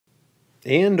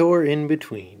And or in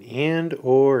between, and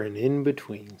or and in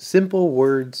between. Simple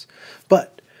words,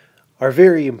 but are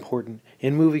very important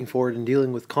in moving forward and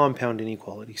dealing with compound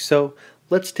inequalities. So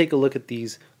let's take a look at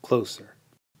these closer.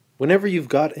 Whenever you've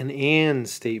got an and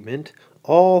statement,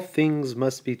 all things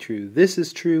must be true. This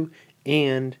is true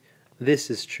and this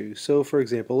is true. So for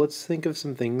example, let's think of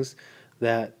some things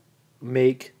that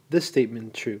make this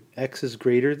statement true. X is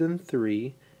greater than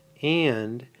 3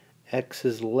 and x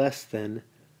is less than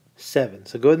 7.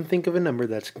 So go ahead and think of a number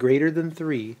that's greater than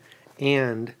 3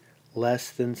 and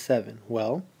less than 7.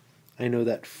 Well, I know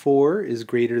that 4 is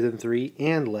greater than 3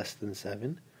 and less than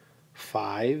 7.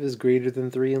 5 is greater than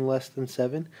 3 and less than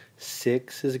 7.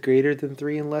 6 is greater than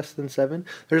 3 and less than 7.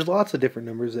 There's lots of different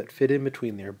numbers that fit in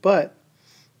between there, but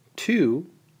 2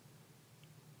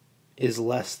 is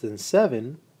less than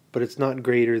 7, but it's not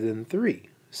greater than 3.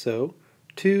 So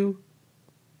 2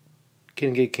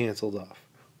 can get canceled off.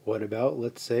 What about,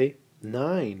 let's say,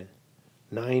 9?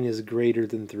 9 is greater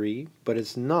than 3, but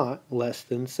it's not less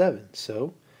than 7.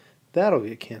 So that'll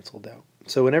get canceled out.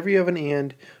 So whenever you have an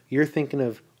and, you're thinking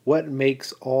of what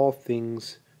makes all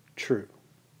things true.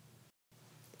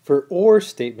 For or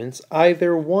statements,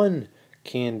 either one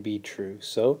can be true.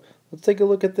 So let's take a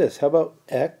look at this. How about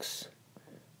x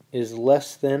is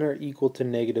less than or equal to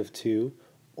 -2,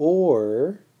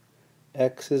 or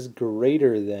x is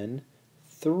greater than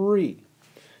 3.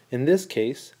 In this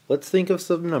case, let's think of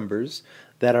some numbers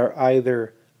that are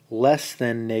either less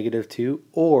than -2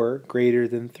 or greater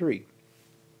than 3.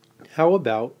 How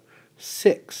about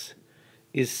 6?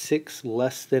 Is 6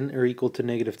 less than or equal to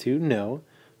 -2? No,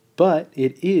 but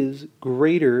it is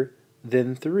greater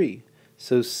than 3.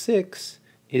 So 6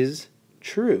 is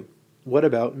true. What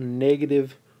about -20?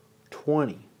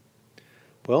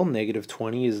 Well,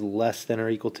 -20 is less than or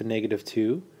equal to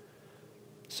 -2.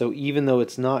 So even though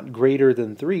it's not greater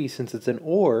than 3, since it's an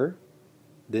or,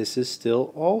 this is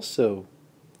still also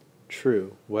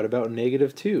true. What about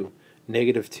 -2?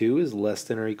 -2 is less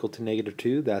than or equal to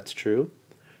 -2. That's true.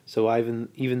 So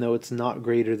even though it's not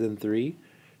greater than 3,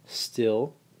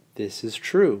 still this is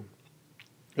true.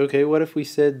 Okay, what if we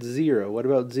said 0? What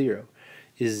about 0?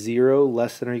 Is 0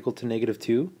 less than or equal to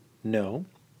 -2? No.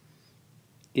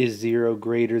 Is 0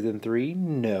 greater than 3?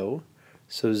 No.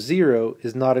 So 0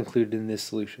 is not included in this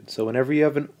solution. So whenever you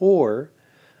have an or,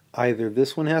 either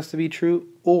this one has to be true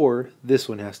or this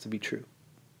one has to be true.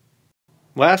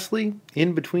 Lastly,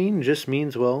 in between just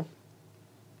means, well,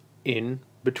 in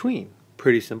between.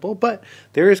 Pretty simple, but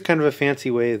there is kind of a fancy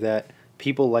way that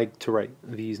people like to write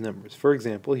these numbers. For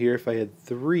example, here if I had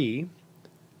 3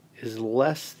 is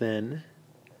less than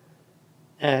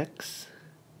x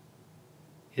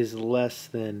is less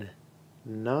than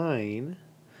 9,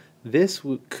 this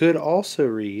could also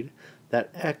read that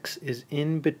x is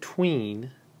in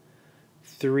between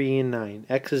 3 and 9.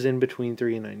 X is in between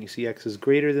 3 and 9. You see x is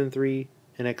greater than 3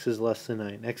 and x is less than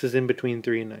 9. X is in between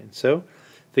 3 and 9. So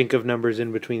think of numbers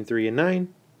in between 3 and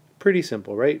 9. Pretty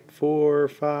simple, right? 4,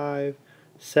 5,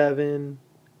 7,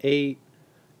 8.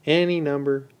 Any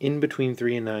number in between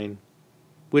 3 and 9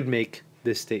 would make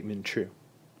this statement true.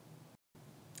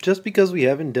 Just because we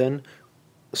haven't done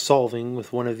solving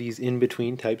with one of these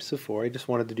in-between types before, I just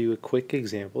wanted to do a quick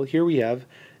example. Here we have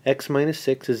x minus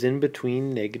 6 is in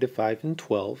between -5 and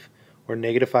 12, where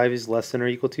 -5 is less than or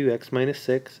equal to x minus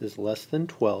 6 is less than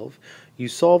 12. You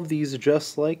solve these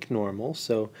just like normal,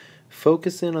 so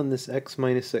focus in on this x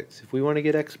minus 6. If we want to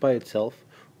get x by itself,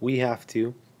 we have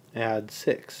to add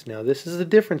 6. Now this is the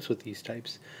difference with these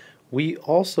types. We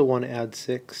also want to add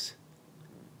 6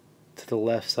 to the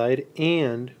left side,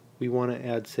 and we want to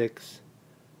add 6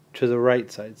 to the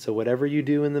right side. So whatever you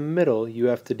do in the middle, you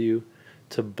have to do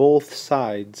to both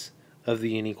sides of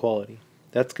the inequality.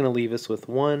 That's going to leave us with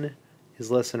 1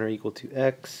 is less than or equal to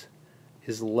x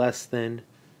is less than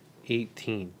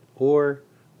 18. Or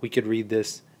we could read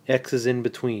this, x is in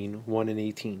between 1 and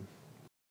 18.